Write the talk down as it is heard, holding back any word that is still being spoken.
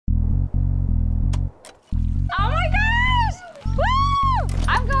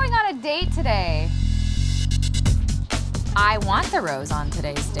big date today. I want the rose on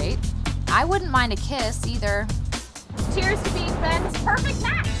today's date. I wouldn't mind a kiss either. Cheers to being Ben's perfect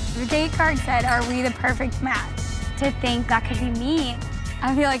match. The date card said, "Are we the perfect match?" To think that could be me,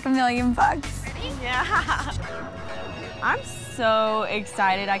 I feel like $1 million. Yeah. I'm so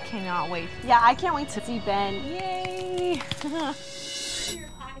excited. I cannot wait. Yeah, I can't wait to see Ben. Yay.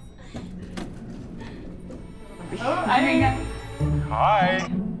 Hi.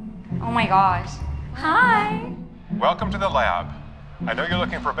 Oh my gosh. Hi. Welcome to the lab. I know you're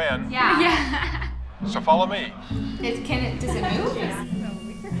looking for Ben. Yeah. So follow me. Does it move?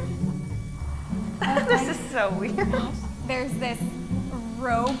 This is so weird. There's this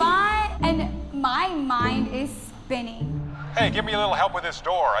robot, and my mind is spinning. Hey, give me a little help with this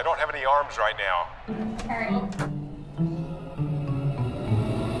door. I don't have any arms right now. All right.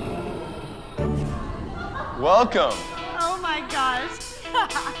 Welcome. Oh my gosh.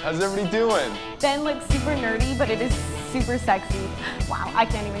 How's everybody doing? Ben looks super nerdy, but it is super sexy. Wow, I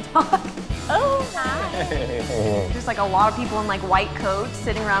can't even talk. Oh, hi. There's like a lot of people in like white coats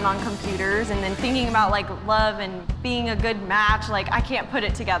sitting around on computers and then thinking about like love and being a good match. Like, I can't put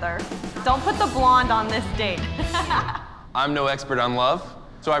it together. Don't put the blonde on this date. I'm no expert on love,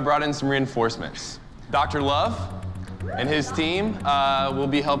 so I brought in some reinforcements. Dr. Love and his team will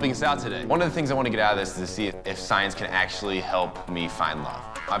be helping us out today. One of the things I want to get out of this is to see if science can actually help me find love.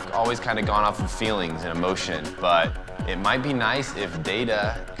 I've always kind of gone off of feelings and emotion, but it might be nice if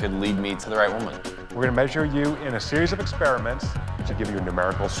data could lead me to the right woman. We're gonna measure you in a series of experiments to give you a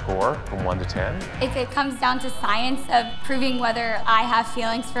numerical score from 1 to 10. If it comes down to science of proving whether I have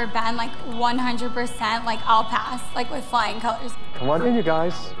feelings for Ben, like 100%, like I'll pass, like with flying colors. Come on in, you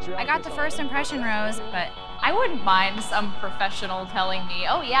guys. I got the first impression rose, but I wouldn't mind some professional telling me,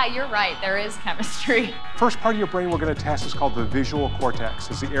 oh yeah, you're right, there is chemistry. First part of your brain we're gonna test is called the visual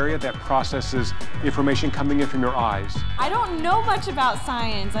cortex. It's the area that processes information coming in from your eyes. I don't know much about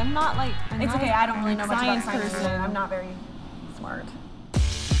science. I'm not like, it's okay, I don't really know much about science person. I'm not very smart.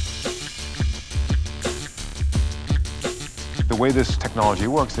 The way this technology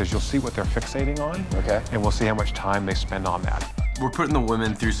works is you'll see what they're fixating on, Okay. and we'll see how much time they spend on that. We're putting the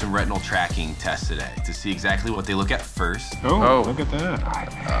women through some retinal tracking tests today to see exactly what they look at first. Oh, look at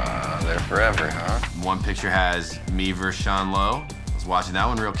that. They're forever, huh? One picture has me versus Sean Lowe. I was watching that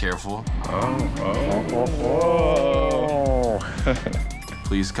one real careful.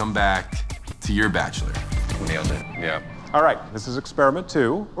 Please come back to your bachelor. Nailed it. Yeah. All right, this is experiment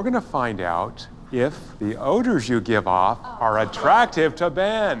 2. We're gonna find out if the odors you give off are attractive to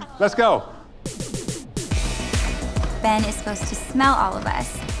Ben. Let's go. Ben is supposed to smell all of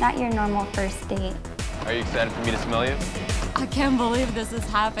us, not your normal first date. Are you excited for me to smell you? I can't believe this is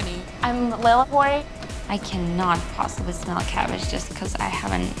happening. I'm Lila Boy. I cannot possibly smell cabbage just because I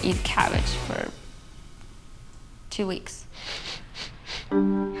haven't eaten cabbage for 2 weeks.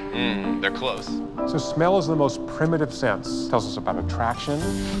 They're close. So smell is the most primitive sense. Tells us about attraction.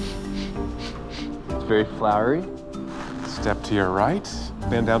 It's very flowery. Step to your right,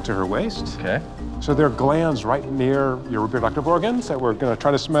 bend down to her waist. Okay. So there are glands right near your reproductive organs that we're gonna try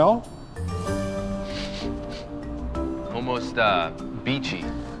to smell. Almost beachy.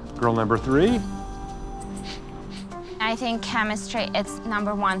 Girl number 3. I think chemistry is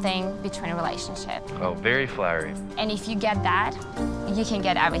 #1 thing between a relationship. Oh, very flowery. And if you get that, you can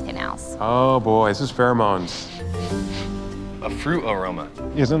get everything else. Oh boy, this is pheromones. A fruit aroma.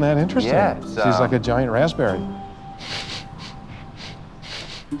 Isn't that interesting? Yeah, it's, She's like a giant raspberry.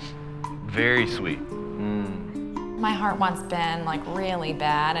 Very sweet. My heart wants Ben like really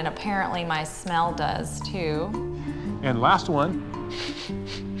bad, and apparently my smell does too. And last one.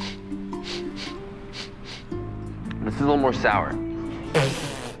 This is a little more sour.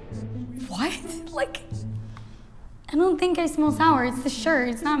 What? Like, I don't think I smell sour. It's the shirt,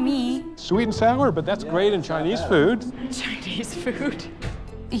 it's not me. Sweet and sour, but that's great in Chinese food. Chinese food.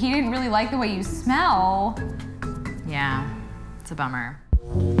 He didn't really like the way you smell. Yeah, it's a bummer.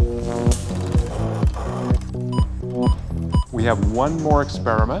 We have one more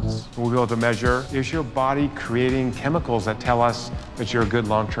experiment. We'll be able to measure, is your body creating chemicals that tell us that you're a good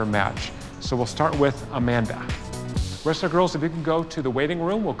long-term match? So we'll start with Amanda. Rest of the girls, if you can go to the waiting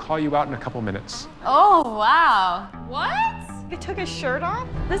room, we'll call you out in a couple minutes. Oh, wow. What? He took his shirt off?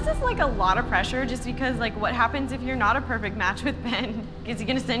 This is like a lot of pressure just because like what happens if you're not a perfect match with Ben? Is he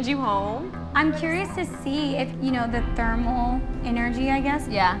gonna send you home? I'm curious to see if, you know, the thermal energy, I guess,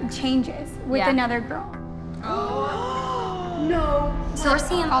 changes with another girl. No. So we're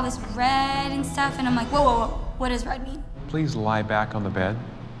seeing all this red and stuff, and I'm like, whoa, whoa, whoa, what does red mean? Please lie back on the bed.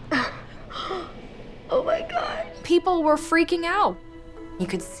 Oh my God. People were freaking out. You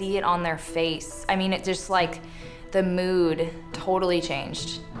could see it on their face. I mean, it just like, the mood totally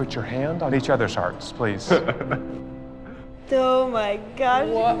changed. Put your hand on each other's hearts, please. Oh my gosh.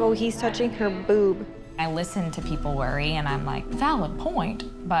 Oh, he's touching her boob. I listen to people worry and I'm like, valid point,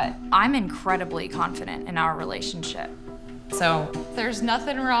 but I'm incredibly confident in our relationship. So there's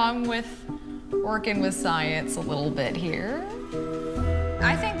nothing wrong with working with science a little bit here.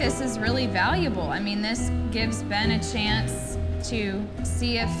 I think this is really valuable. I mean, this gives Ben a chance to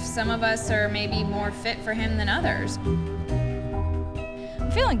see if some of us are maybe more fit for him than others.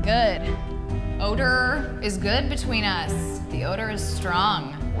 I'm feeling good. Odor is good between us. The odor is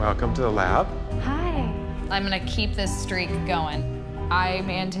strong. Welcome to the lab. Hi. I'm gonna keep this streak going. I'm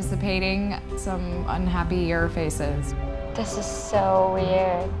anticipating some unhappy ear faces. This is so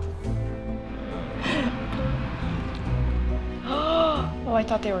weird. Oh, I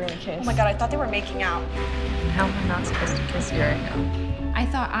thought they were gonna kiss. Oh my God, I thought they were making out. How am I not supposed to kiss you right now? I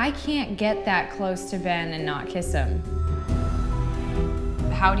thought I can't get that close to Ben and not kiss him.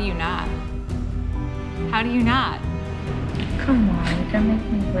 How do you not? How do you not? Come on, you're gonna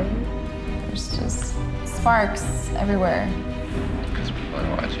make me wait. There's just sparks everywhere. Because people are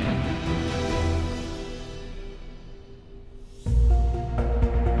watching.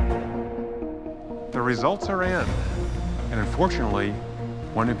 The results are in. And unfortunately,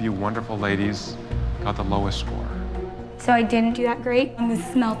 one of you wonderful ladies got the lowest score. So I didn't do that great on the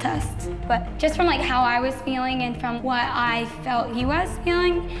smell test. But just from like how I was feeling and from what I felt he was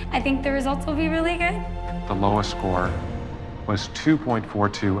feeling, I think the results will be really good. The lowest score was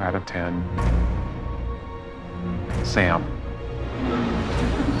 2.42 out of 10. Sam.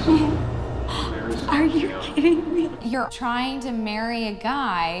 Are you kidding me? You're trying to marry a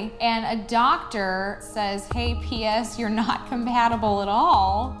guy and a doctor says, hey, P.S., you're not compatible at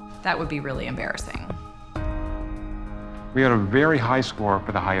all. That would be really embarrassing. We had a very high score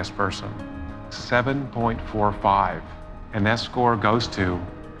for the highest person, 7.45. And that score goes to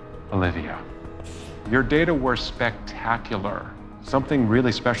Olivia. Your data were spectacular. Something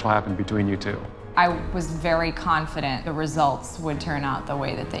really special happened between you two. I was very confident the results would turn out the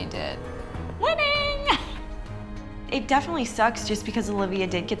way that they did. Winning! It definitely sucks just because Olivia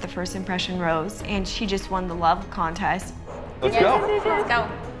did get the first impression rose and she just won the love contest. Let's go. Let's go.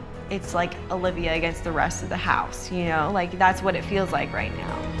 It's like Olivia against the rest of the house, you know? Like, that's what it feels like right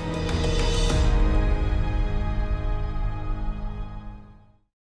now.